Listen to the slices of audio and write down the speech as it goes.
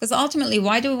Because ultimately,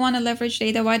 why do we want to leverage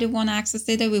data? Why do we want to access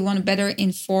data? We want to better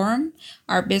inform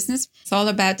our business. It's all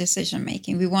about decision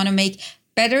making. We want to make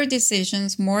better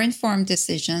decisions, more informed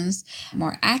decisions,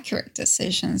 more accurate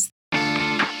decisions.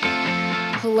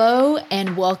 Hello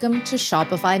and welcome to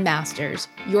Shopify Masters,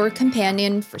 your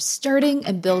companion for starting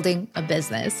and building a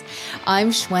business.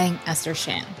 I'm Shuang Esther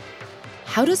Shan.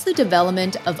 How does the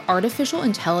development of artificial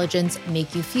intelligence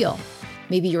make you feel?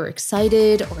 Maybe you're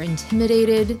excited or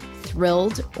intimidated,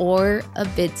 thrilled, or a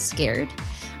bit scared.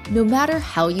 No matter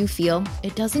how you feel,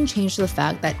 it doesn't change the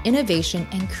fact that innovation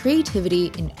and creativity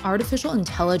in artificial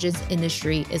intelligence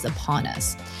industry is upon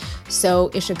us.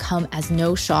 So it should come as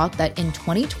no shock that in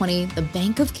 2020, the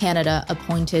Bank of Canada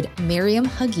appointed Maryam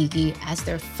Haghighi as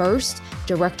their first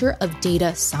Director of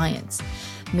Data Science.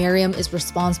 Maryam is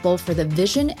responsible for the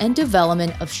vision and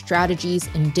development of strategies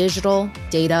in digital,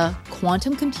 data,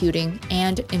 quantum computing,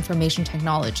 and information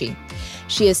technology.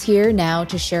 She is here now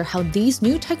to share how these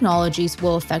new technologies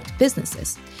will affect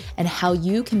businesses and how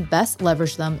you can best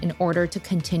leverage them in order to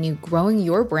continue growing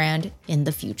your brand in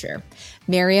the future.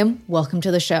 Maryam, welcome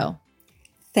to the show.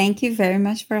 Thank you very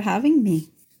much for having me.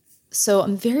 So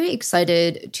I'm very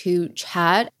excited to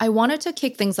chat. I wanted to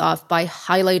kick things off by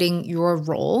highlighting your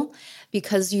role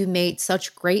because you made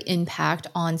such great impact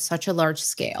on such a large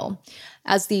scale.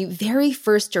 As the very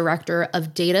first Director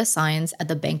of Data Science at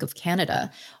the Bank of Canada,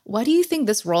 why do you think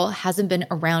this role hasn't been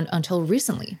around until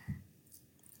recently?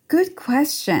 Good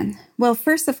question. Well,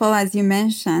 first of all, as you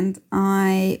mentioned,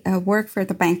 I work for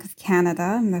the Bank of Canada.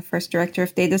 I'm the first Director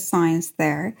of Data Science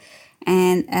there.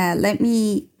 And let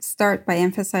me start by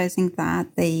emphasizing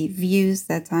that the views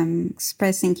that I'm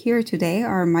expressing here today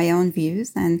are my own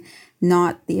views and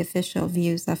not the official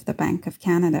views of the Bank of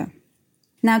Canada.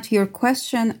 Now, to your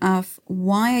question of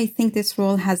why I think this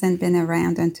role hasn't been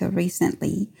around until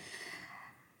recently,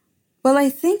 well,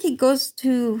 I think it goes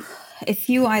to a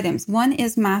few items. One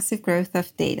is massive growth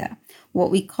of data, what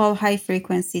we call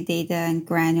high-frequency data and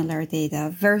granular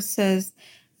data versus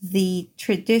the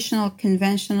traditional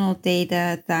conventional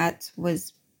data that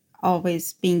was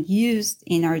always being used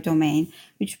in our domain,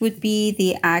 which would be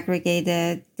the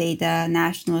aggregated data,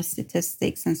 national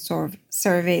statistics, and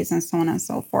surveys, and so on and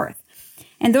so forth.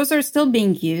 And those are still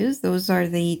being used. Those are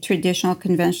the traditional,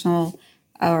 conventional,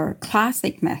 or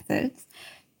classic methods.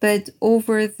 But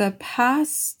over the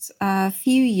past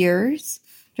few years,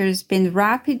 there's been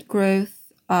rapid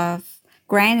growth of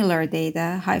granular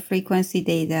data, high-frequency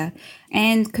data,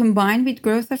 and combined with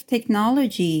growth of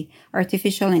technology,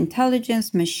 artificial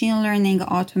intelligence, machine learning,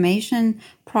 automation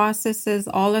processes,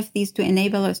 all of these to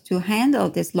enable us to handle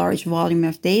this large volume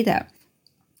of data.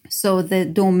 So the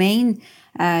domain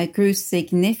grew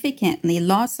significantly.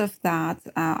 Lots of that,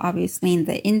 obviously, in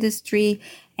the industry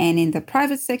and in the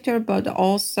private sector, but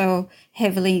also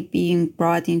heavily being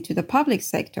brought into the public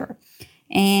sector.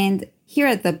 And here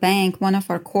at the bank, one of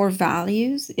our core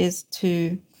values is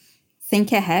to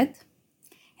think ahead.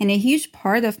 And a huge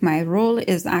part of my role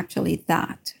is actually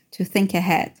that, to think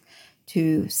ahead,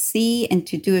 to see and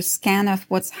to do a scan of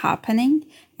what's happening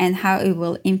and how it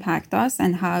will impact us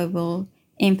and how it will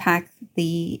impact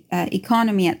the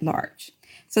economy at large.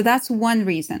 So that's one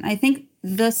reason. I think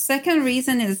the second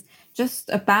reason is just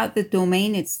about the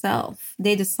domain itself.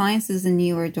 Data science is a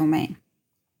newer domain.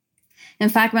 In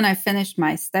fact, when I finished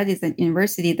my studies at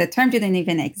university, the term didn't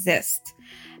even exist.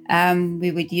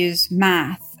 We would use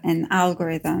math and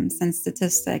algorithms and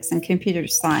statistics and computer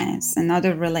science and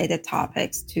other related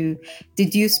topics to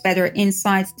deduce better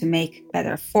insights, to make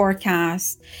better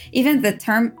forecasts. Even the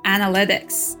term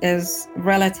analytics is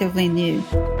relatively new.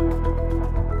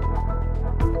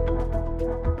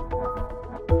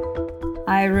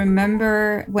 I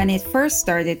remember when it first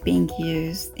started being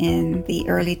used in the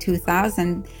early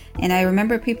 2000s, and I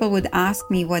remember people would ask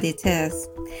me what it is.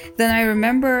 Then I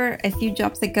remember a few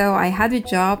jobs ago, I had a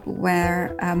job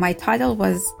where my title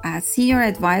was Senior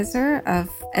Advisor of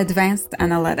Advanced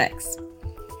Analytics.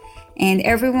 And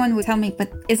everyone would tell me,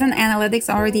 but isn't analytics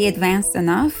already advanced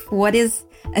enough? What is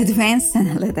advanced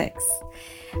analytics?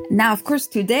 Now, of course,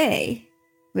 today,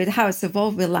 with how it's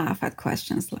evolved, we laugh at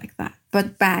questions like that.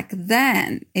 But back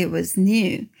then, it was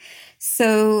new.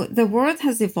 So the world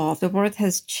has evolved. The world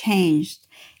has changed.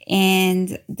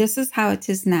 And this is how it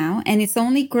is now. And it's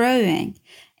only growing.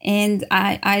 And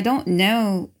I don't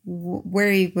know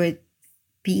where it would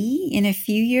be in a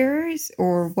few years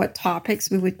or what topics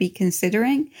we would be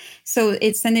considering. So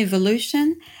it's an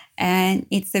evolution. And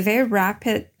it's a very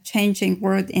rapid changing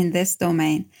world in this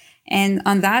domain. And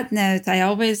on that note, I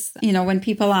always, when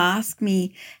people ask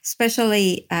me,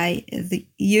 especially the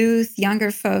youth,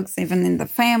 younger folks, even in the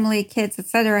family, kids,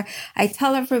 etc., I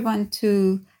tell everyone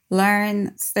to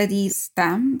study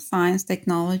STEM, science,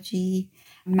 technology,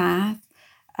 math,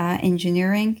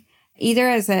 engineering, either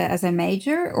as a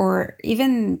major or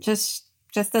even just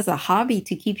as a hobby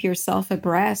to keep yourself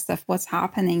abreast of what's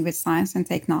happening with science and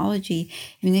technology.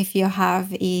 Even if you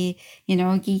have a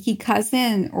geeky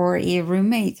cousin or a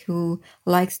roommate who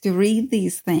likes to read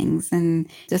these things and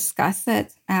discuss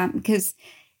it, because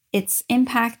it's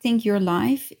impacting your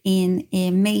life in a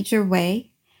major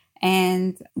way.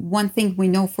 And one thing we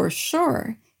know for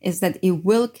sure is that it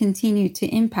will continue to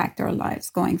impact our lives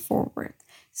going forward.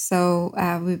 So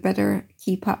we better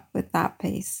keep up with that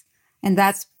pace. And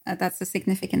that's a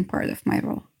significant part of my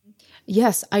role.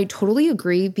 Yes, I totally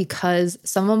agree, because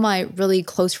some of my really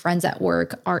close friends at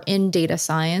work are in data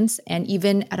science, and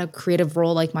even at a creative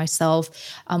role like myself,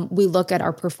 we look at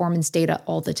our performance data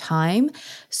all the time.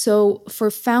 So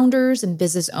for founders and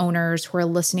business owners who are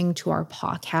listening to our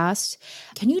podcast,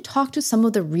 can you talk to some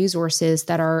of the resources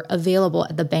that are available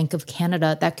at the Bank of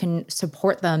Canada that can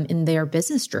support them in their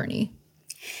business journey?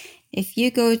 If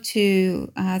you go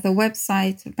to the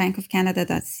website,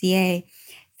 bankofcanada.ca,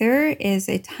 there is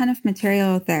a ton of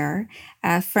material there,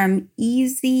 from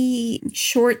easy,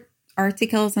 short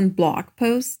articles and blog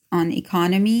posts on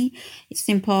economy,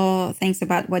 simple things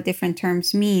about what different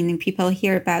terms mean. And people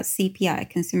hear about CPI,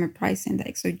 Consumer Price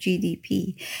Index, or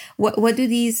GDP. What do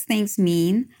these things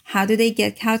mean? How do they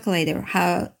get calculated?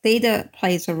 How data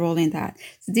plays a role in that?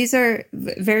 So these are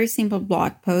very simple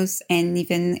blog posts, and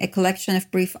even a collection of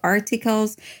brief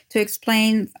articles to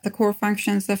explain the core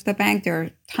functions of the bank. There are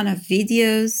a ton of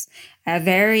videos, a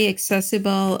very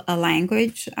accessible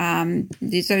language.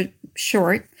 These are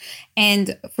short.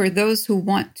 And for those who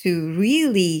want to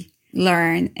really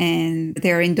learn and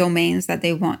they're in domains that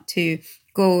they want to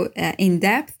go in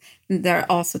depth, there are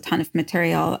also a ton of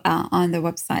material on the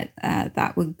website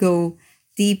that would go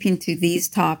deep into these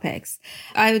topics.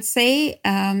 I would say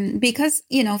because,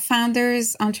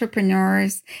 founders,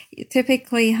 entrepreneurs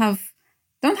typically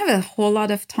don't have a whole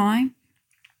lot of time.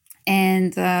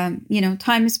 And,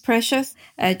 time is precious.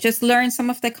 Just learn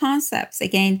some of the concepts.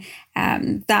 Again,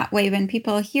 that way, when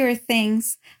people hear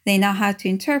things, they know how to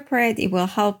interpret. It will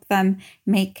help them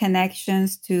make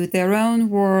connections to their own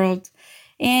world.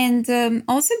 And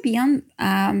also beyond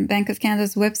Bank of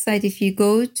Canada's website, if you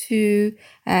go to,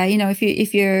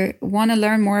 if you want to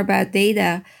learn more about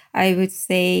data, I would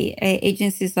say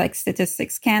agencies like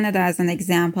Statistics Canada, as an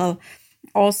example,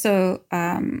 also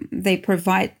they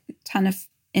provide a ton of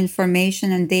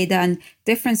information and data on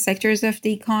different sectors of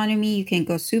the economy. You can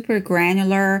go super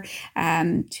granular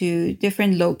to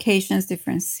different locations,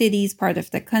 different cities, part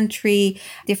of the country,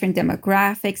 different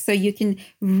demographics. So you can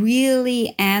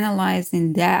really analyze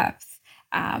in depth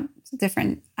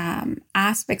different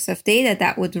aspects of data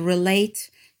that would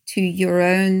relate to your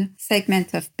own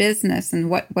segment of business and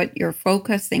what you're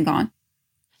focusing on.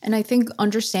 And I think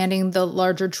understanding the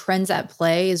larger trends at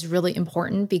play is really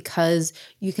important, because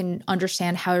you can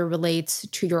understand how it relates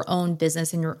to your own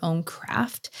business and your own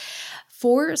craft.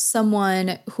 For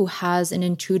someone who has an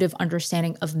intuitive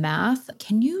understanding of math,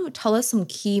 can you tell us some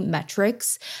key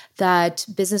metrics that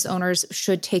business owners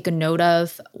should take a note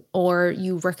of, or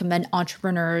you recommend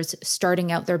entrepreneurs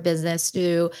starting out their business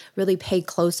to really pay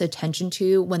close attention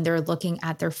to when they're looking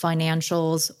at their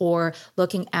financials or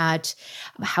looking at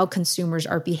how consumers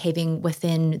are behaving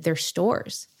within their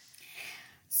stores?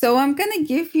 So I'm going to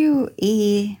give you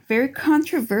a very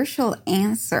controversial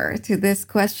answer to this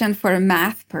question for a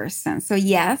math person. So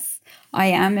yes, I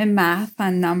am a math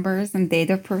and numbers and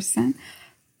data person,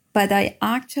 but I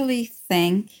actually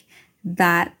think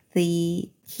that the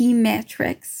key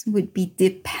metrics would be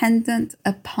dependent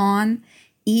upon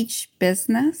each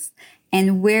business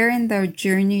and where in their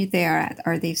journey they are at.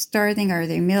 Are they starting? Are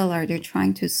they middle? Are they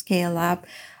trying to scale up?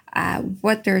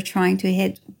 What they're trying to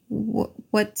hit,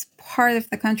 what part of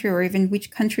the country or even which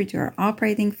country they're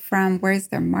operating from, where's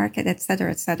their market, et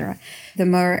cetera, et cetera. The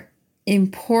more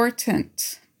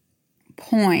important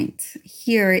point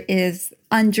here is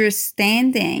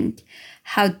understanding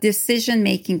how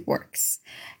decision-making works.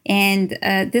 And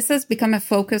this has become a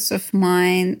focus of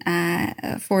mine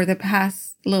for the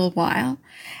past little while.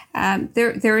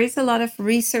 There is a lot of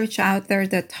research out there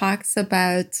that talks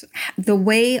about the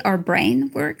way our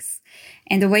brain works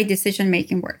and the way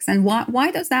decision-making works. And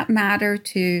why does that matter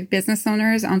to business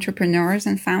owners, entrepreneurs,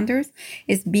 and founders?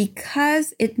 Is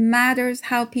because it matters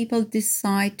how people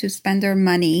decide to spend their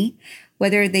money,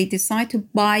 whether they decide to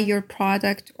buy your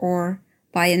product or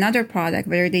buy another product,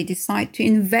 whether they decide to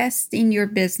invest in your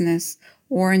business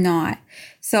or not.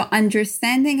 So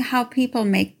understanding how people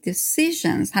make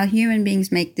decisions, how human beings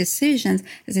make decisions,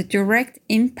 has a direct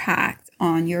impact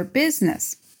on your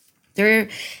business.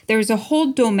 There's a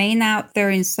whole domain out there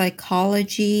in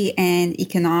psychology and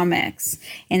economics.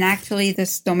 And actually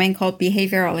this domain called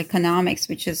behavioral economics,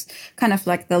 which is kind of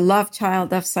like the love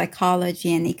child of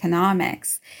psychology and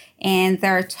economics. And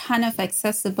there are a ton of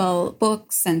accessible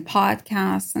books and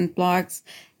podcasts and blogs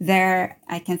there.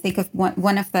 I can think of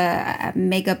one of the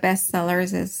mega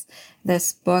bestsellers is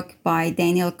this book by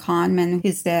Daniel Kahneman,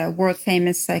 who's the world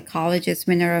famous psychologist,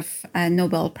 winner of a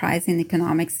Nobel Prize in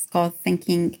economics. It's called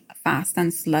Thinking Fast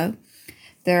and Slow.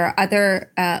 There are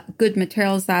other good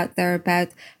materials out there about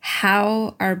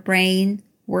how our brain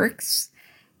works,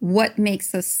 what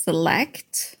makes us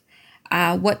select,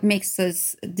 what makes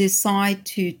us decide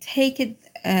to take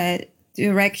a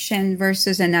direction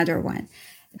versus another one.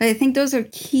 But I think those are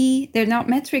key. They're not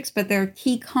metrics, but they're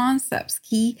key concepts,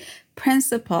 key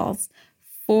principles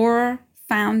for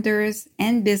founders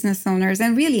and business owners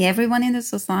and really everyone in the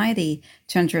society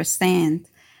to understand.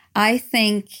 I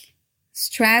think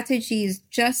strategy is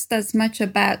just as much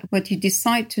about what you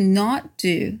decide to not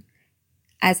do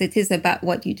as it is about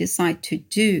what you decide to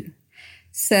do.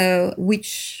 So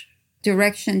which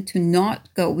direction to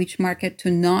not go, which market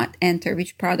to not enter,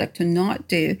 which product to not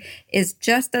do is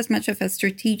just as much of a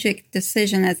strategic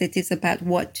decision as it is about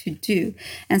what to do.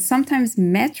 And sometimes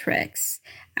metrics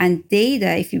and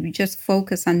data, if you just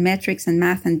focus on metrics and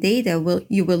math and data,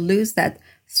 you will lose that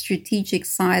strategic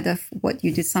side of what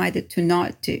you decided to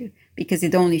not do because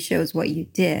it only shows what you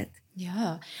did.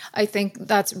 Yeah, I think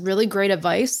that's really great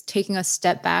advice, taking a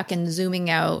step back and zooming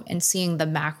out and seeing the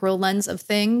macro lens of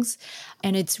things.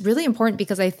 And it's really important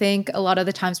because I think a lot of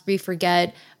the times we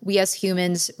forget we as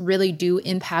humans really do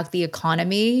impact the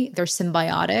economy. They're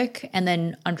symbiotic. And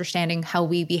then understanding how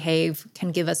we behave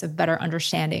can give us a better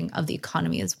understanding of the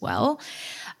economy as well.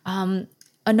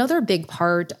 Another big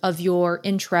part of your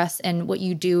interest and what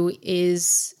you do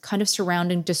is kind of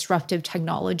surrounding disruptive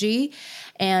technology.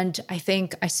 And I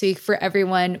think I speak for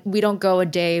everyone, we don't go a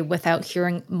day without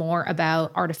hearing more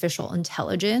about artificial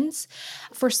intelligence.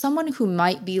 For someone who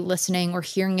might be listening or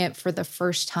hearing it for the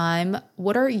first time,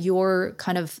 what are your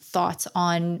kind of thoughts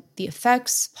on the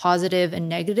effects, positive and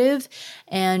negative?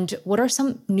 And what are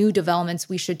some new developments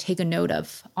we should take a note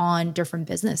of on different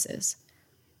businesses?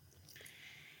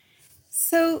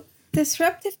 So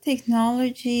disruptive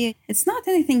technology, it's not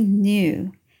anything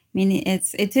new. I mean,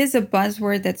 it is a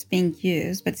buzzword that's being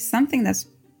used, but it's something that's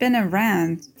been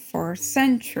around for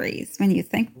centuries when you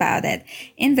think about it.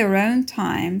 In their own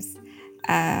times,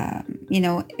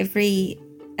 every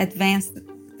advance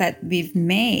that we've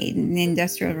made in the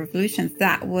Industrial Revolution,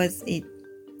 that was a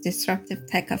disruptive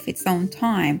tech of its own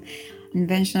time.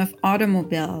 Invention of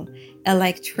automobile,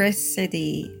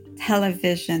 electricity,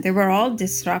 television, they were all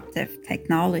disruptive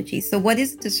technology. So what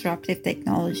is disruptive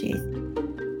technology?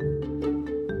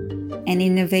 An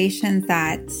innovation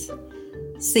that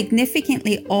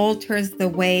significantly alters the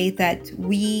way that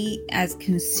we as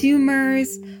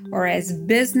consumers or as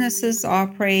businesses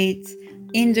operate,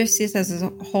 industries as a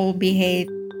whole behave.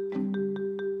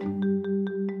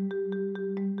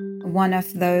 One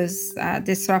of those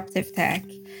disruptive tech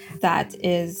that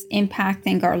is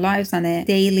impacting our lives on a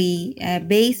daily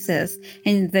basis.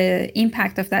 And the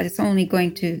impact of that is only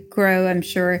going to grow. I'm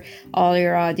sure all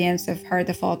your audience have heard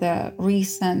of all the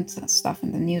recent stuff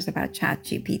in the news about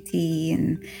ChatGPT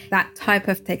and that type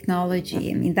of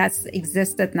technology. I mean, that's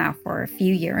existed now for a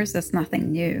few years. That's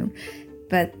nothing new.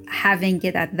 But having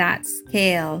it at that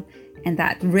scale and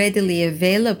that readily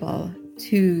available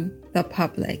to the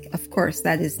public, of course,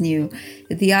 that is new.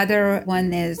 The other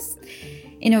one is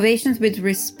innovations with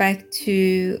respect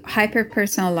to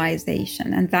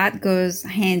hyper-personalization, and that goes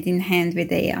hand in hand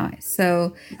with AI.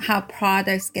 So how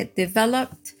products get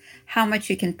developed, how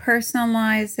much you can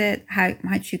personalize it, how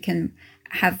much you can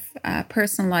have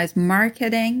personalized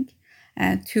marketing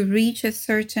to reach a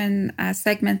certain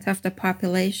segment of the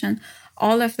population.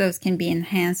 All of those can be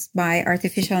enhanced by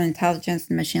artificial intelligence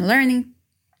and machine learning.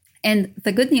 And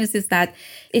the good news is that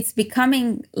it's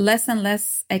becoming less and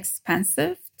less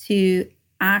expensive to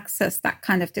access that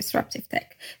kind of disruptive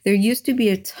tech. There used to be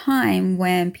a time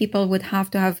when people would have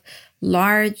to have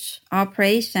large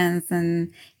operations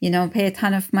and, pay a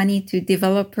ton of money to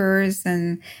developers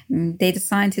and data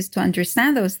scientists to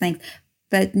understand those things.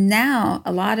 But now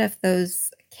a lot of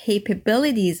those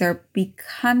capabilities are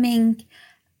becoming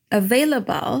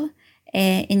available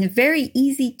in a very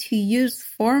easy to use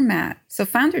format. So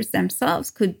founders themselves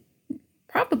could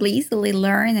probably easily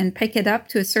learn and pick it up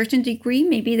to a certain degree.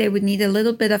 Maybe they would need a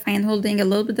little bit of handholding, a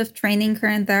little bit of training here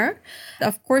and there.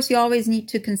 Of course, you always need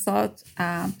to consult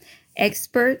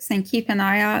experts and keep an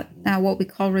eye out what we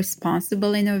call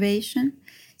responsible innovation.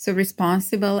 So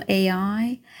responsible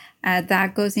AI.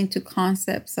 that goes into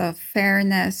concepts of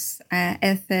fairness,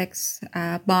 ethics,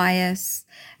 bias,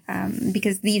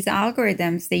 because these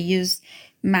algorithms, they use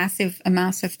massive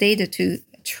amounts of data to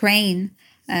train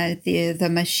the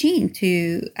machine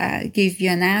to give you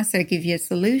an answer, give you a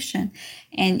solution.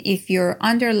 And if your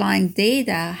underlying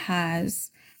data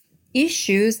has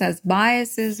issues, has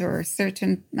biases, or a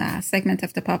certain segment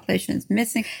of the population is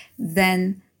missing,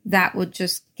 then that would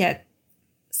just get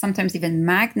sometimes even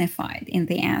magnified in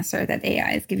the answer that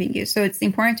AI is giving you. So it's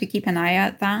important to keep an eye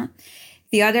at that.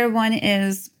 The other one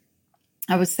is,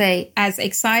 I would say, as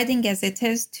exciting as it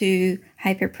is to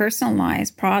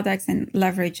hyper-personalize products and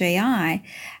leverage AI,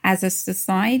 as a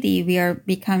society, we are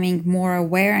becoming more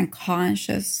aware and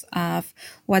conscious of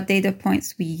what data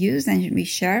points we use and we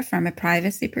share from a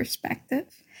privacy perspective.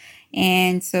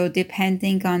 And so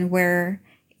depending on where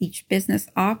each business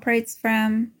operates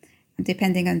from,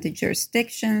 depending on the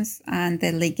jurisdictions and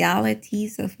the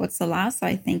legalities of what's allowed, so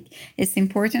I think it's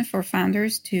important for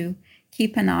founders to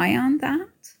keep an eye on that.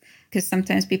 Because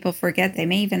sometimes people forget, they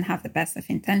may even have the best of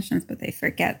intentions, but they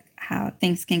forget how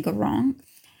things can go wrong.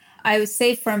 I would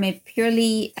say from a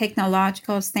purely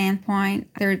technological standpoint,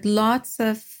 there are lots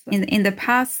of, in the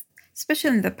past, especially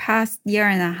in the past year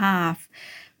and a half,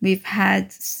 we've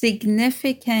had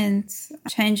significant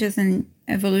changes in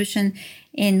evolution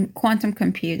in quantum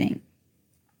computing.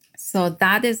 So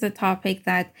that is a topic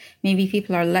that maybe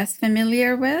people are less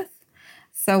familiar with.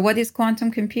 So what is quantum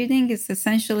computing? It's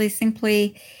essentially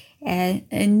simply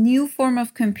a new form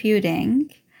of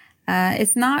computing.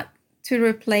 It's not to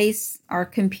replace our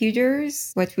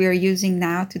computers, what we are using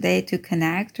now today to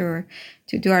connect or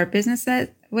to do our business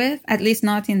with, at least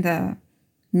not in the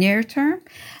near term.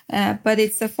 But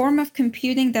it's a form of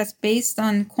computing that's based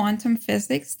on quantum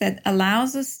physics that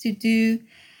allows us to do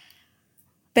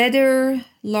better,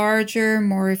 larger,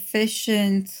 more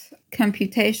efficient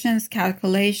computations,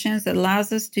 calculations. That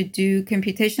allows us to do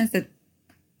computations that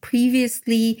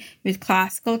previously with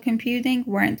classical computing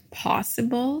weren't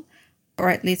possible, or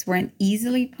at least weren't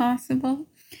easily possible.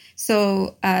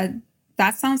 So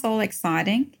that sounds all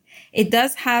exciting. It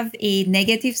does have a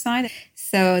negative side.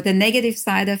 So the negative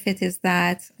side of it is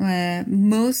that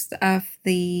most of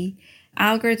the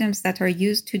algorithms that are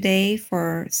used today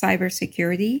for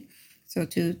cybersecurity, so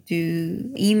to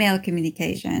do email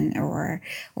communication or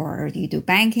you do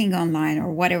banking online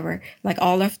or whatever, like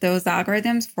all of those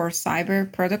algorithms for cyber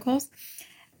protocols,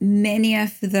 many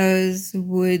of those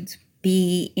would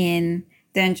be in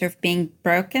danger of being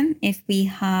broken if we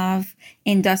have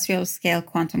industrial scale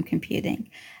quantum computing.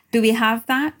 Do we have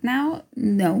that now?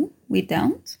 No, we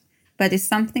don't. But it's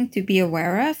something to be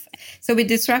aware of. So with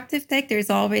disruptive tech, there's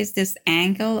always this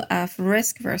angle of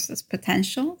risk versus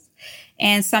potential.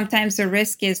 And sometimes the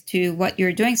risk is to what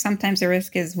you're doing. Sometimes the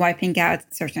risk is wiping out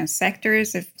certain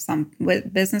sectors, if some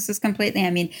businesses completely.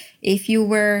 I mean, if you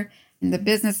were in the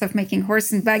business of making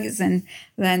horse and buggies and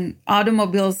then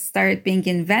automobiles started being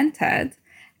invented,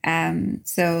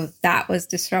 so that was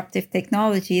disruptive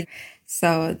technology.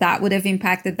 So that would have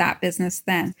impacted that business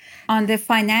then. On the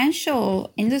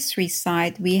financial industry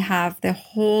side, we have the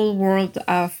whole world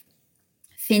of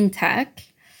fintech.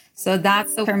 So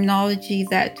that's the terminology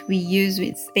that we use.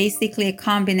 It's basically a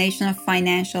combination of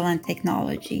financial and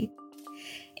technology.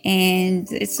 And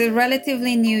it's a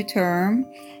relatively new term,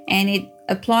 and it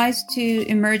applies to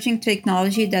emerging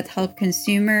technology that help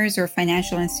consumers or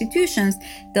financial institutions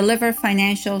deliver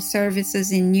financial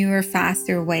services in newer,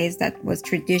 faster ways that was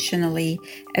traditionally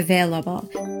available.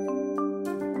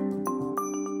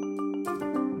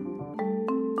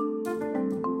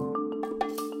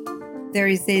 There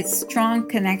is a strong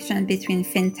connection between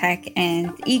fintech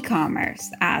and e-commerce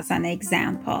as an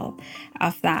example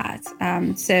of that.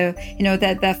 So,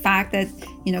 that the fact that,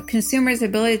 consumers'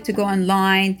 ability to go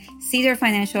online, see their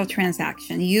financial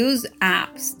transaction, use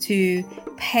apps to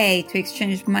pay, to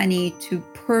exchange money, to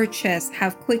purchase,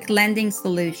 have quick lending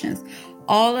solutions,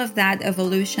 all of that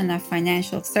evolution of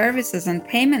financial services and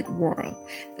payment world,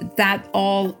 that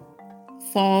all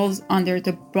falls under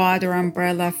the broader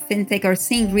umbrella of fintech, or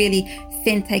seeing really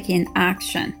fintech in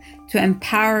action to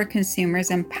empower consumers,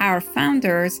 empower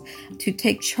founders to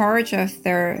take charge of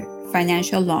their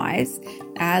financial lives,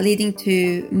 leading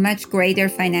to much greater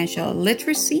financial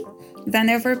literacy than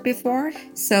ever before.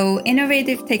 So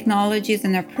innovative technologies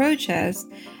and approaches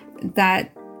that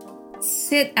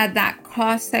sit at that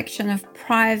cross-section of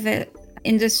private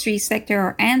industry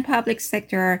sector and public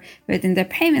sector within the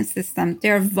payment system,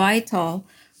 they're vital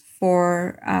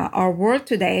for our world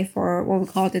today, for what we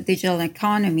call the digital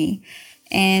economy.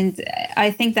 And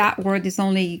I think that word is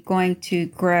only going to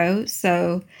grow.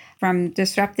 So from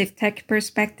disruptive tech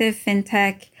perspective,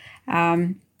 fintech,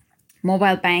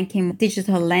 mobile banking,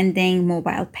 digital lending,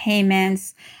 mobile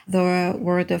payments, the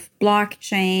world of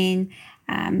blockchain,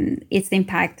 its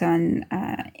impact on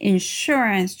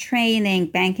insurance, training,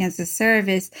 banking as a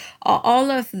service.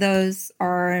 All of those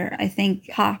are, I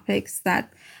think, topics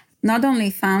that not only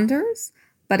founders,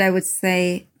 but I would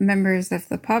say members of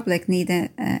the public need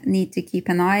to keep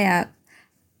an eye out.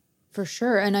 For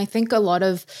sure. And I think a lot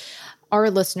of our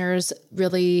listeners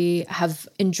really have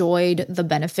enjoyed the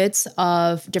benefits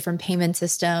of different payment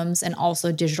systems and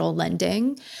also digital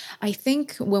lending. I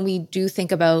think when we do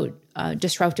think about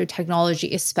disruptive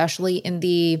technology, especially in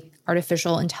the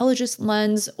artificial intelligence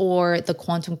lens or the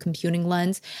quantum computing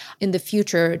lens, in the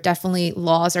future, definitely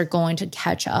laws are going to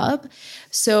catch up.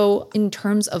 So in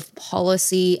terms of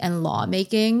policy and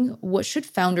lawmaking, what should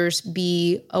founders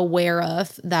be aware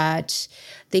of that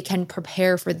they can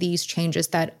prepare for these changes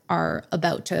that are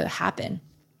about to happen?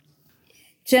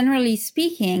 Generally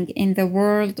speaking, in the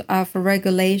world of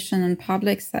regulation and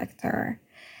public sector,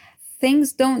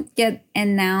 things don't get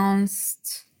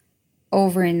announced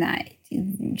overnight.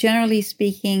 Generally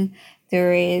speaking,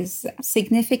 there is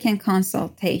significant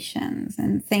consultations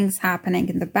and things happening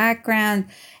in the background.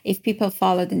 If people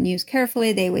follow the news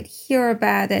carefully, they would hear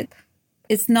about it.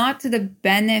 It's not to the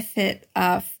benefit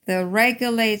of the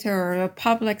regulator or the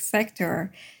public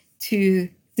sector to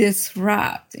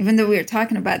disrupt. Even though we're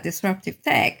talking about disruptive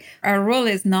tech, our role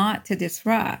is not to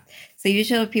disrupt. So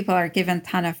usually people are given a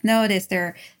ton of notice.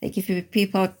 If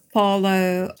people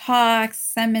follow talks,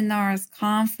 seminars,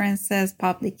 conferences,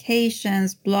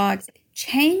 publications, blogs,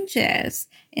 changes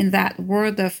in that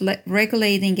world of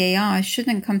regulating AI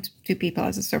shouldn't come to people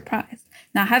as a surprise.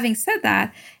 Now, having said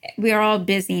that, we are all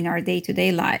busy in our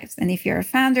day-to-day lives. And if you're a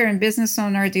founder and business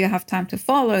owner, do you have time to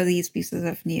follow these pieces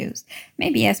of news?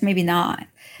 Maybe yes, maybe not.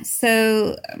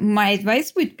 So my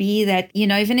advice would be that,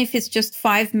 even if it's just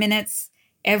 5 minutes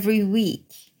every week,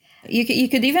 you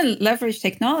could even leverage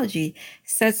technology,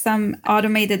 set some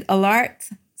automated alert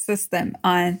system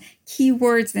on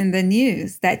keywords in the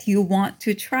news that you want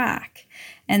to track.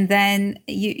 And then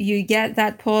you get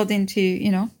that pulled into,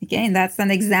 again, that's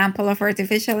an example of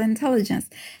artificial intelligence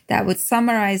that would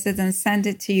summarize it and send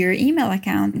it to your email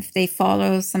account. If they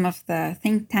follow some of the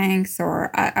think tanks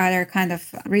or other kind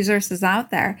of resources out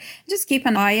there, just keep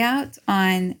an eye out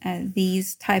on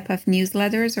these type of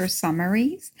newsletters or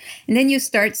summaries. And then you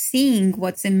start seeing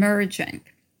what's emerging,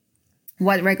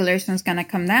 what regulation is going to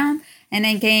come down. And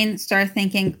again, start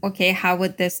thinking, okay, how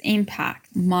would this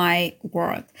impact my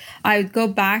world? I would go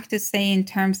back to say in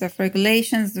terms of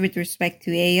regulations with respect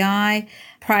to AI,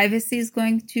 privacy is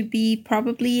going to be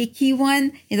probably a key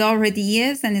one. It already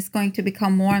is, and it's going to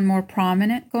become more and more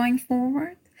prominent going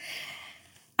forward.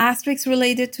 Aspects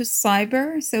related to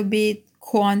cyber, so be it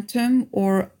quantum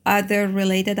or other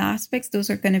related aspects, those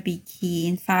are going to be key.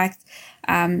 In fact,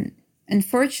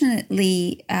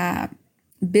 unfortunately,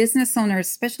 business owners,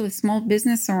 especially small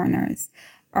business owners,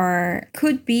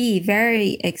 could be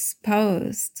very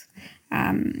exposed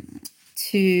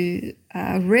to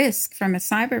risk from a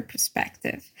cyber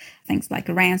perspective. Things like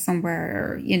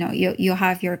ransomware, you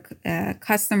have your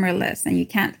customer list and you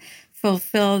can't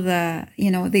fulfill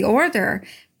the order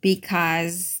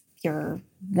because your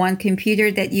one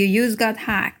computer that you use got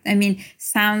hacked. I mean,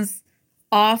 sounds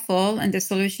awful, and the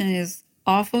solution is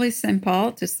awfully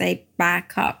simple to say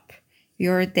back up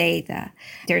your data.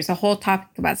 There's a whole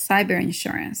topic about cyber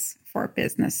insurance for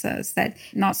businesses that,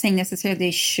 not saying necessarily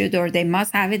they should or they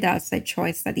must have it. That's a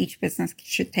choice that each business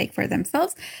should take for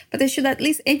themselves, but they should at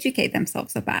least educate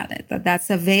themselves about it, that that's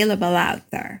available out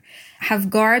there. Have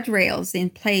guardrails in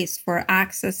place for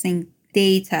accessing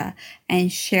data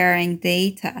and sharing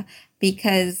data,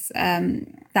 because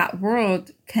that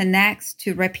world connects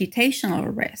to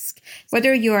reputational risk.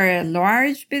 Whether you are a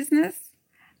large business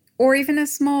or even a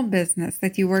small business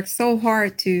that you work so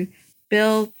hard to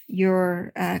build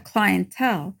your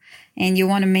clientele and you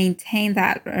want to maintain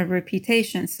that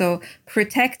reputation. So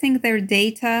protecting their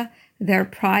data, their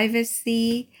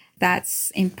privacy,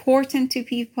 that's important to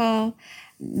people.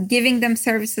 Giving them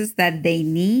services that they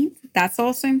need, that's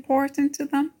also important to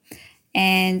them.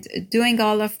 And doing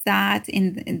all of that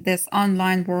in this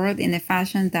online world in a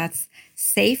fashion that's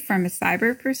safe from a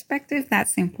cyber perspective,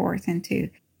 that's important too.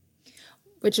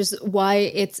 Which is why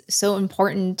it's so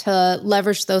important to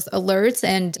leverage those alerts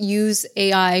and use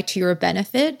AI to your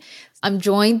benefit. I'm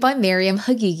joined by Mariam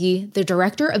Haghighi, the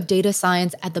Director of Data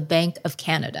Science at the Bank of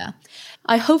Canada.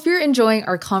 I hope you're enjoying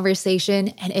our conversation,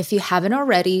 and if you haven't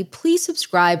already, please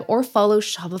subscribe or follow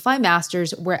Shopify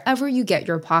Masters wherever you get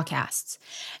your podcasts,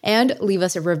 and leave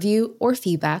us a review or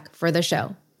feedback for the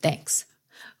show. Thanks.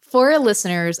 For our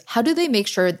listeners, how do they make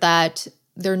sure that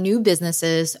their new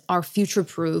businesses are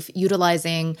future-proof,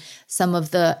 utilizing some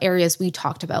of the areas we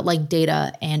talked about, like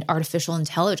data and artificial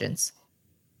intelligence?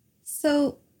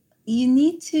 So you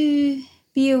need to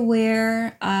be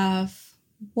aware of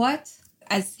what,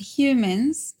 as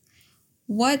humans,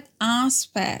 what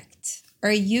aspect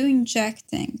are you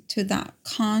injecting to that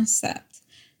concept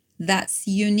that's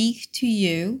unique to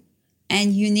you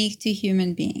and unique to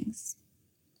human beings?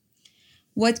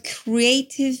 What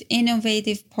creative,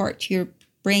 innovative part you're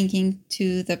bringing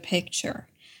to the picture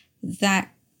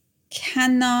that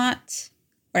cannot,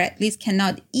 or at least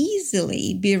cannot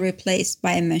easily be replaced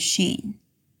by a machine.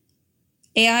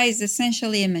 AI is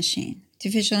essentially a machine.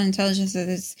 Artificial intelligence at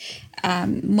its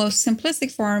most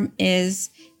simplistic form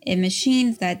is a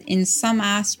machine that in some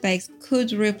aspects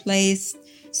could replace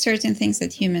certain things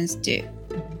that humans do.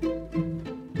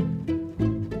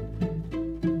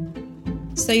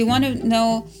 So you want to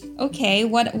know, okay,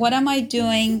 what am I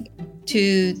doing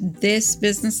to this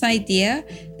business idea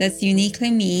that's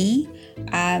uniquely me,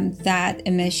 that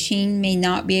a machine may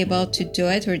not be able to do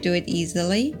it or do it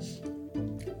easily?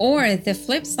 Or the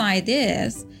flip side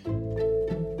is,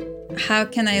 how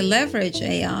can I leverage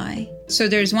AI? So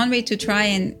there's one way to try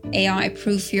and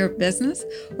AI-proof your business,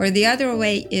 or the other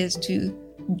way is to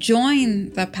join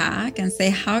the pack and say,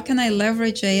 how can I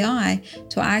leverage AI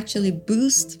to actually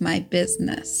boost my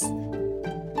business?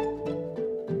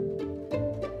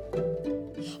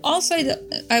 Also,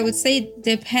 I would say it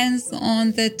depends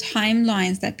on the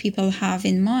timelines that people have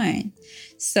in mind.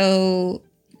 So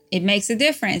it makes a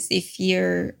difference if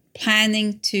you're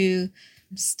planning to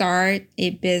start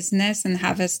a business and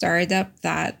have a startup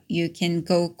that you can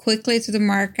go quickly to the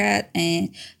market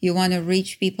and you want to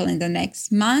reach people in the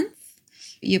next month.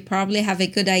 You probably have a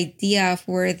good idea of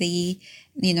where the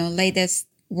latest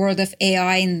world of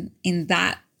AI in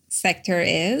that sector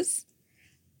is.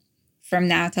 From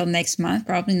now till next month,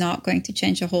 probably not going to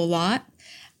change a whole lot.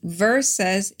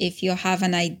 Versus if you have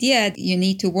an idea, you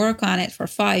need to work on it for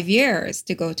 5 years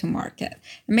to go to market.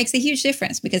 It makes a huge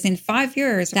difference because in 5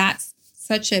 years, that's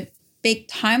such a big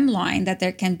timeline that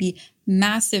there can be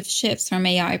massive shifts from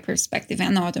AI perspective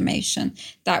and automation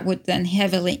that would then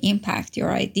heavily impact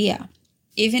your idea.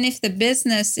 Even if the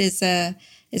business is a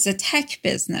tech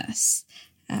business,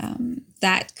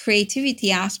 that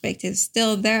creativity aspect is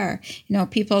still there.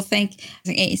 People think,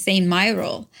 say in my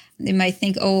role, they might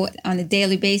think, on a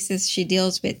daily basis, she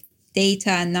deals with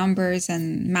data and numbers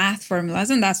and math formulas.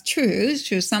 And that's true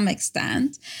to some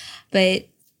extent. But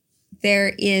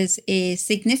there is a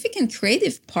significant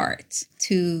creative part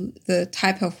to the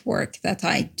type of work that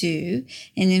I do.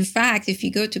 And in fact, if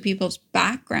you go to people's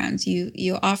backgrounds,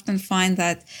 you often find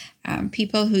that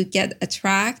people who get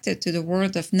attracted to the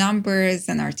world of numbers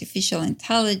and artificial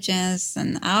intelligence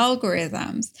and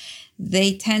algorithms,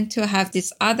 they tend to have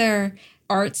this other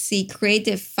artsy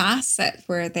creative facet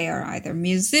where they are either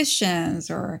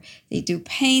musicians or they do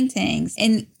paintings.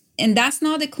 And that's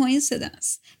not a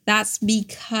coincidence. That's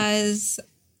because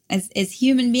as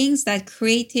human beings, that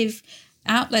creative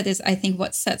outlet is, I think,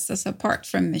 what sets us apart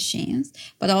from machines,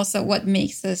 but also what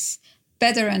makes us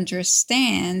better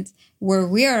understand where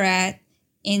we are at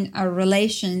in our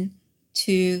relation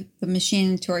to the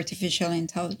machine, to artificial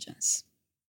intelligence.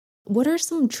 What are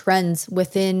some trends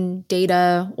within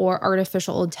data or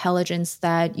artificial intelligence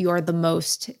that you are the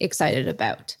most excited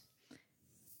about?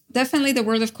 Definitely the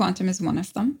world of quantum is one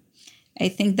of them. I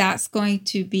think that's going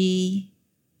to be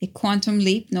a quantum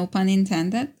leap, no pun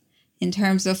intended, in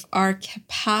terms of our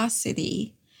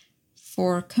capacity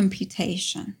for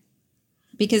computation.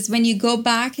 Because when you go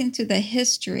back into the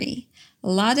history, a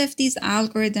lot of these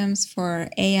algorithms for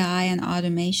AI and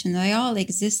automation, they all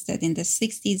existed in the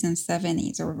 60s and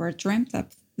 70s or were dreamt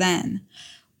up then.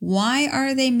 Why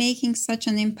are they making such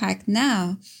an impact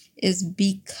now? Is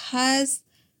because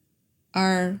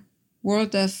our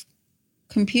world of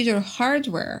computer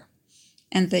hardware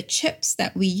and the chips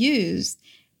that we use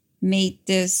made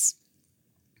this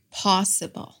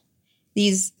possible.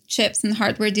 These chips and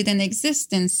hardware didn't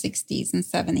exist in 60s and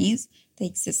 70s. They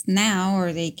exist now,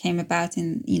 or they came about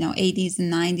in 80s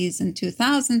and 90s and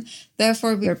 2000.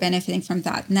 Therefore, we are benefiting from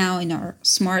that now in our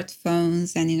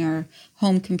smartphones and in our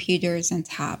home computers and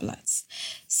tablets.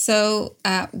 So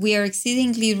we are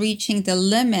exceedingly reaching the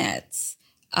limits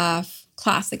of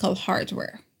classical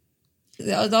hardware.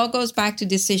 It all goes back to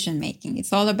decision making.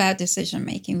 It's all about decision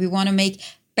making. We want to make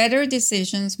better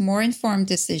decisions, more informed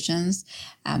decisions,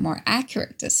 more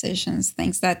accurate decisions,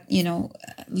 things that,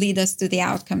 lead us to the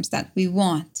outcomes that we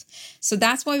want. So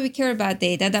that's why we care about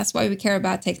data. That's why we care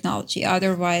about technology.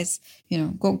 Otherwise,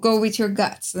 go with your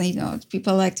guts.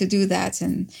 People like to do that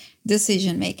in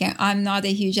decision making. I'm not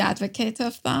a huge advocate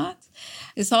of that.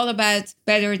 It's all about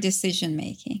better decision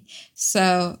making.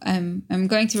 So I'm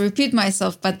going to repeat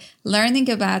myself, but learning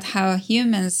about how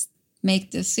humans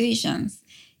make decisions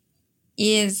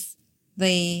is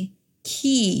the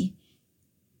key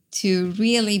to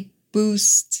really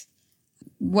boost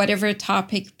whatever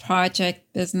topic,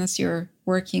 project, business you're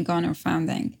working on or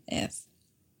founding is.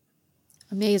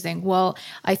 Amazing. Well,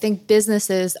 I think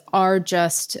businesses are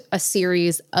just a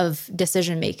series of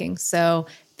decision making. So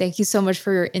thank you so much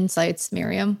for your insights,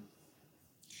 Miriam.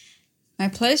 My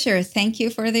pleasure. Thank you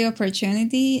for the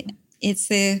opportunity.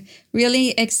 It's a really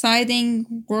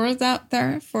exciting world out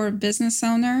there for business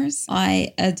owners.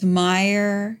 I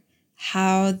admire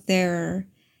how their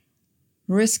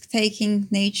risk-taking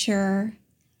nature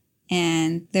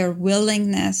and their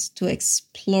willingness to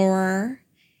explore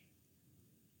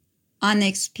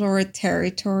unexplored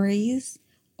territories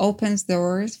opens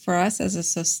doors for us as a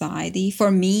society,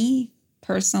 for me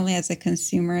personally as a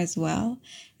consumer as well,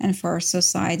 and for our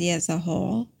society as a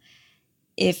whole.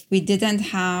 If we didn't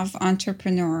have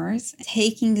entrepreneurs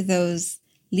taking those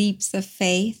leaps of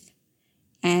faith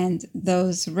and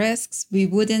those risks, we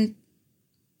wouldn't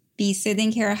be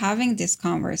sitting here having this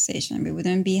conversation. We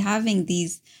wouldn't be having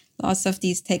lots of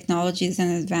these technologies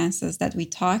and advances that we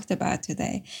talked about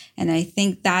today. And I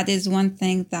think that is one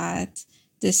thing that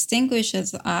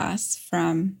distinguishes us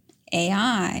from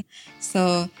AI.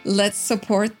 So let's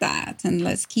support that and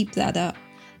let's keep that up.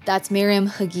 That's Miriam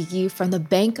Haghighi from the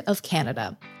Bank of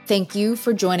Canada. Thank you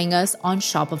for joining us on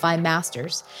Shopify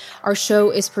Masters. Our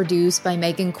show is produced by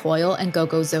Megan Coyle and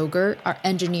Gogo Zoger. Our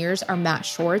engineers are Matt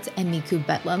Schwartz and Miku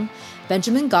Betlam.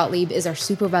 Benjamin Gottlieb is our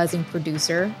supervising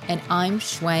producer, and I'm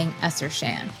Shwang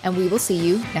Essershan. And we will see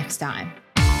you next time.